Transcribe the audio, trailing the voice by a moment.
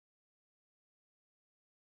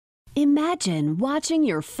Imagine watching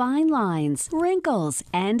your fine lines, wrinkles,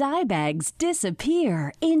 and eye bags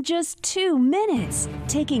disappear in just 2 minutes,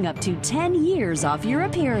 taking up to 10 years off your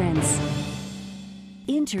appearance.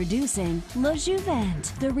 Introducing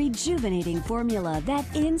Juvent, the rejuvenating formula that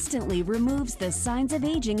instantly removes the signs of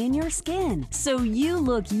aging in your skin, so you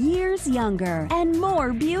look years younger and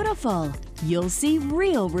more beautiful. You'll see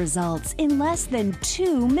real results in less than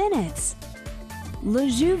 2 minutes.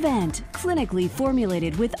 Juvent, clinically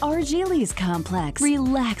formulated with Argilisee Complex,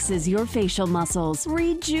 relaxes your facial muscles,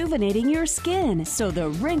 rejuvenating your skin so the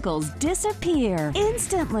wrinkles disappear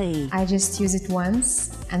instantly. I just use it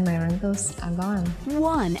once and my wrinkles are gone.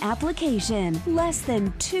 One application, less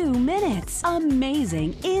than 2 minutes.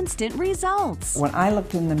 Amazing instant results. When I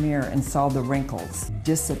looked in the mirror and saw the wrinkles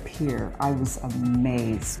disappear, I was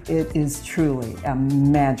amazed. It is truly a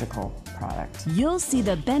magical product. You'll see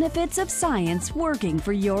the benefits of science working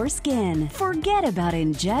for your skin. Forget about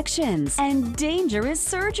injections and dangerous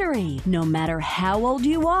surgery. No matter how old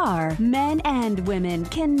you are, men and women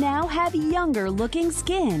can now have younger looking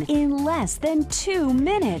skin in less than 2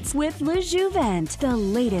 minutes with Juvent, the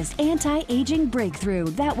latest anti-aging breakthrough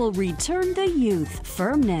that will return the youth,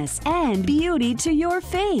 firmness, and beauty to your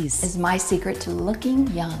face. Is my secret to looking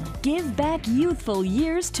young. Give back youthful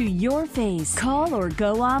years to your face. Call or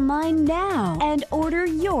go online now and order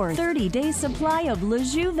your 30-day supply of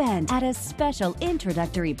Juvent at a special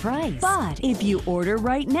introductory price. But if you order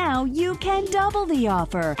right now, you can double the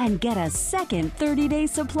offer and get a second 30-day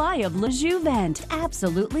supply of Juvent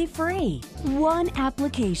absolutely free. One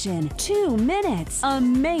application, 2 minutes.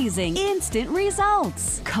 Amazing instant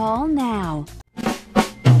results. Call now.